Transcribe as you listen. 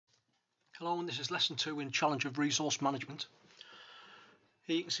Hello, and this is lesson 2 in Challenge of Resource Management.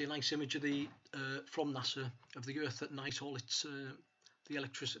 Here you can see a nice image of the from NASA of the Earth at night, all its the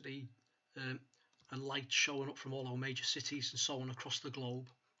electricity and light showing up from all our major cities and so on across the globe.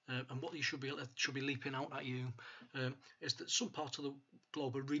 And what you should be leaping out at you is that some parts of the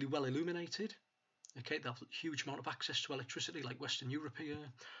globe are really well illuminated. Okay, they have a huge amount of access to electricity, like Western Europe here,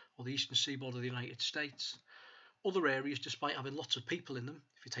 or the eastern seaboard of the United States. Other areas, despite having lots of people in them,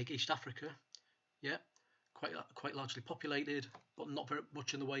 if you take East Africa, yeah, quite largely populated, but not very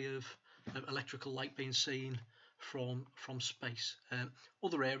much in the way of electrical light being seen from space.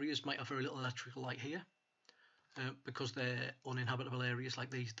 Other areas might have very little electrical light here because they're uninhabitable areas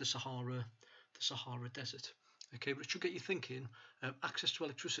like the Sahara Desert. Okay, but it should get you thinking. Access to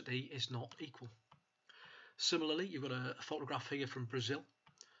electricity is not equal. Similarly, you've got a photograph here from Brazil.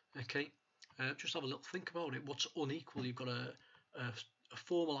 Okay, just have a little think about it. What's unequal? You've got a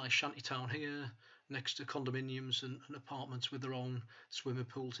formalised shanty town here next to condominiums and apartments with their own swimming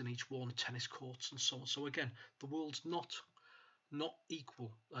pools in each one, tennis courts and so on. So again, the world's not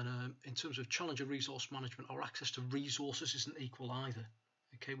equal, and in terms of challenge of resource management, our access to resources isn't equal either.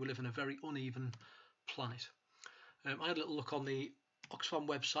 Okay, we live in a very uneven planet. I had a little look on the Oxfam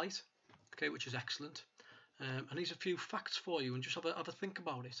website, okay, which is excellent. And here's a few facts for you, and just have a think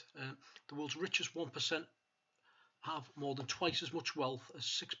about it. The world's richest 1% have more than twice as much wealth as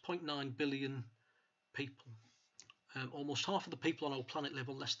 6.9 billion people. Almost half of the people on our planet live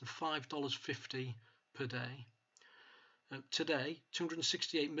on less than $5.50 per day. Today,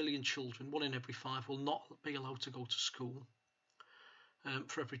 268 million children, 1 in every 5, will not be allowed to go to school.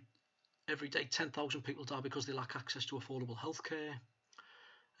 For every day, 10,000 people die because they lack access to affordable healthcare.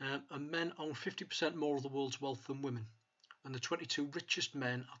 And men own 50% more of the world's wealth than women. And the 22 richest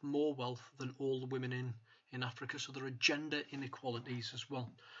men have more wealth than all the women in Africa. So there are gender inequalities as well.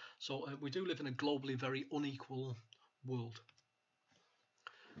 So we do live in a globally very unequal world.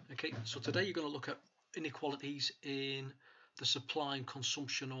 Okay, so today you're going to look at inequalities in the supply and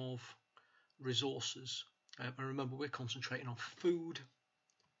consumption of resources. And remember, we're concentrating on food,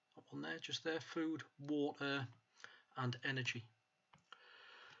 up on there, just there, food, water and energy.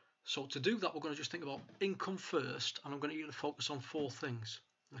 So to do that, we're going to just think about income first, and I'm going to get you to focus on 4 things.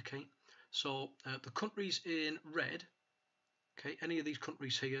 Okay, so the countries in red, okay, any of these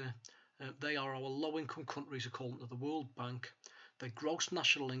countries here, they are our low-income countries according to the World Bank. Their gross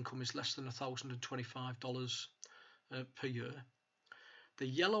national income is less than $1,025 per year. The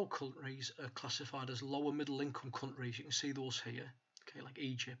yellow countries are classified as lower middle income countries. You can see those here, okay, like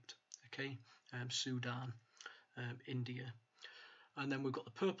Egypt, okay, Sudan, India. And then we've got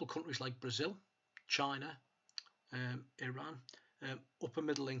the purple countries like Brazil, China, Iran, upper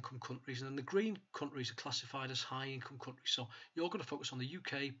middle income countries, and then the green countries are classified as high income countries. So you're going to focus on the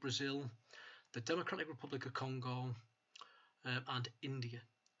UK, Brazil, the Democratic Republic of Congo, and India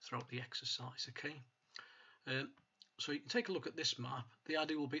throughout the exercise. Okay, so you can take a look at this map. The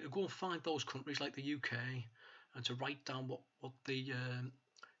idea will be to go and find those countries like the UK and to write down what the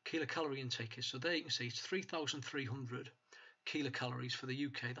kilocalorie intake is. So there you can see it's 3,300 kilocalories for the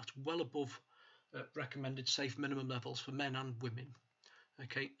UK. That's well above recommended safe minimum levels for men and women.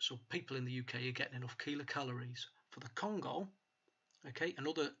 Okay, so people in the UK are getting enough kilocalories. For the Congo, okay, and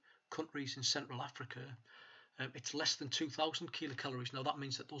other countries in Central Africa, it's less than 2,000 kilocalories. Now that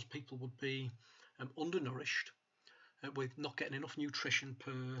means that those people would be undernourished with not getting enough nutrition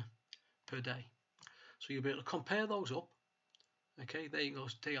per day. So you'll be able to compare those up. Okay, there you go,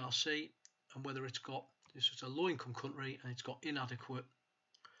 DRC, and whether it's got, this is a low-income country and it's got inadequate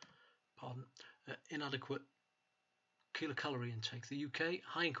kilocalorie intake. The UK,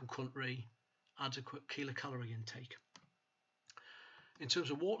 high-income country, adequate kilocalorie intake. In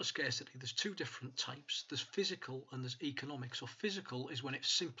terms of water scarcity, there's 2 different types. There's physical and there's economic. So physical is when it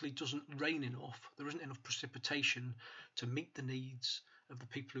simply doesn't rain enough. There isn't enough precipitation to meet the needs of the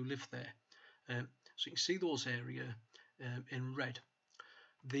people who live there. So you can see those areas in red.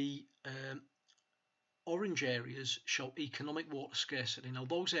 The orange areas show economic water scarcity. Now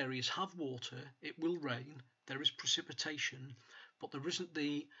those areas have water, it will rain, there is precipitation, but there isn't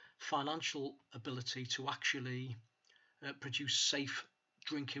the financial ability to actually produce safe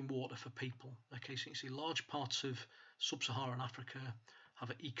drinking water for people. Okay, so you can see large parts of sub-Saharan Africa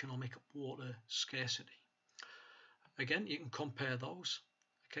have an economic water scarcity. Again, you can compare those.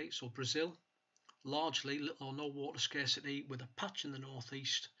 Okay, so Brazil, largely little or no water scarcity with a patch in the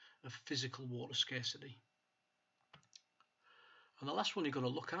northeast of physical water scarcity. And the last one you're going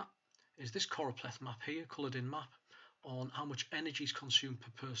to look at is this choropleth map here, coloured in map, on how much energy is consumed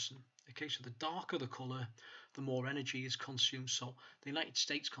per person. Okay, so the darker the colour, the more energy is consumed. So the United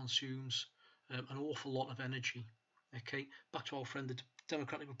States consumes an awful lot of energy. Okay, back to our friend the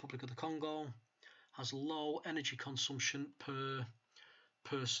Democratic Republic of the Congo has low energy consumption per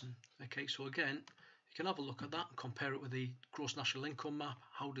person. Okay, so again, you can have a look at that and compare it with the gross national income map.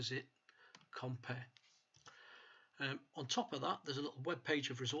 How does it compare? On top of that, there's a little web page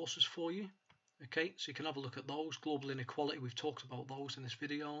of resources for you. Okay, so you can have a look at those. Global inequality, we've talked about those in this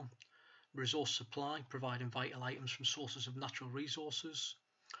video. Resource supply, providing vital items from sources of natural resources.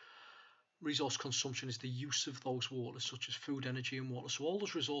 Resource consumption is the use of those waters, such as food, energy and water. So all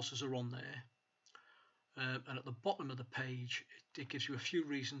those resources are on there. And at the bottom of the page, it gives you a few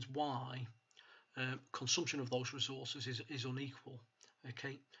reasons why consumption of those resources is unequal.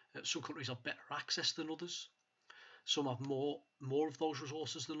 Okay, some countries have better access than others. Some have more of those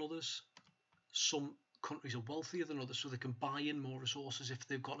resources than others. Some countries are wealthier than others, so they can buy in more resources if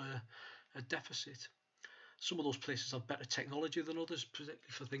they've got a deficit. Some of those places have better technology than others, particularly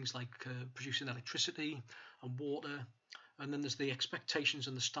for things like producing electricity and water. And then there's the expectations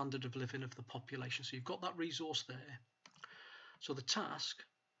and the standard of living of the population. So you've got that resource there. So the task,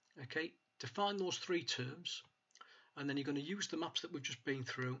 okay, define those three terms, and then you're going to use the maps that we've just been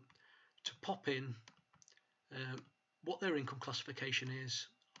through to pop in what their income classification is,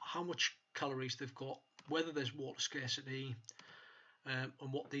 how much calories they've got, whether there's water scarcity, and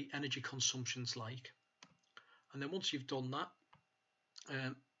what the energy consumption's like. And then once you've done that,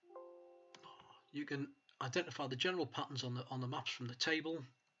 you can identify the general patterns on the maps from the table,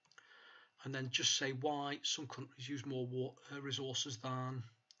 and then just say why some countries use more water resources than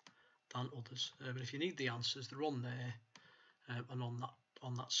others. But if you need the answers, they're on there and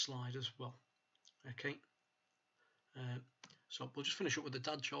on that slide as well. Okay. So we'll just finish up with a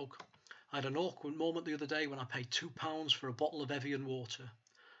dad joke. I had an awkward moment the other day when I paid £2 for a bottle of Evian water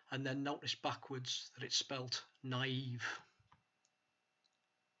and then noticed backwards that it spelt naive.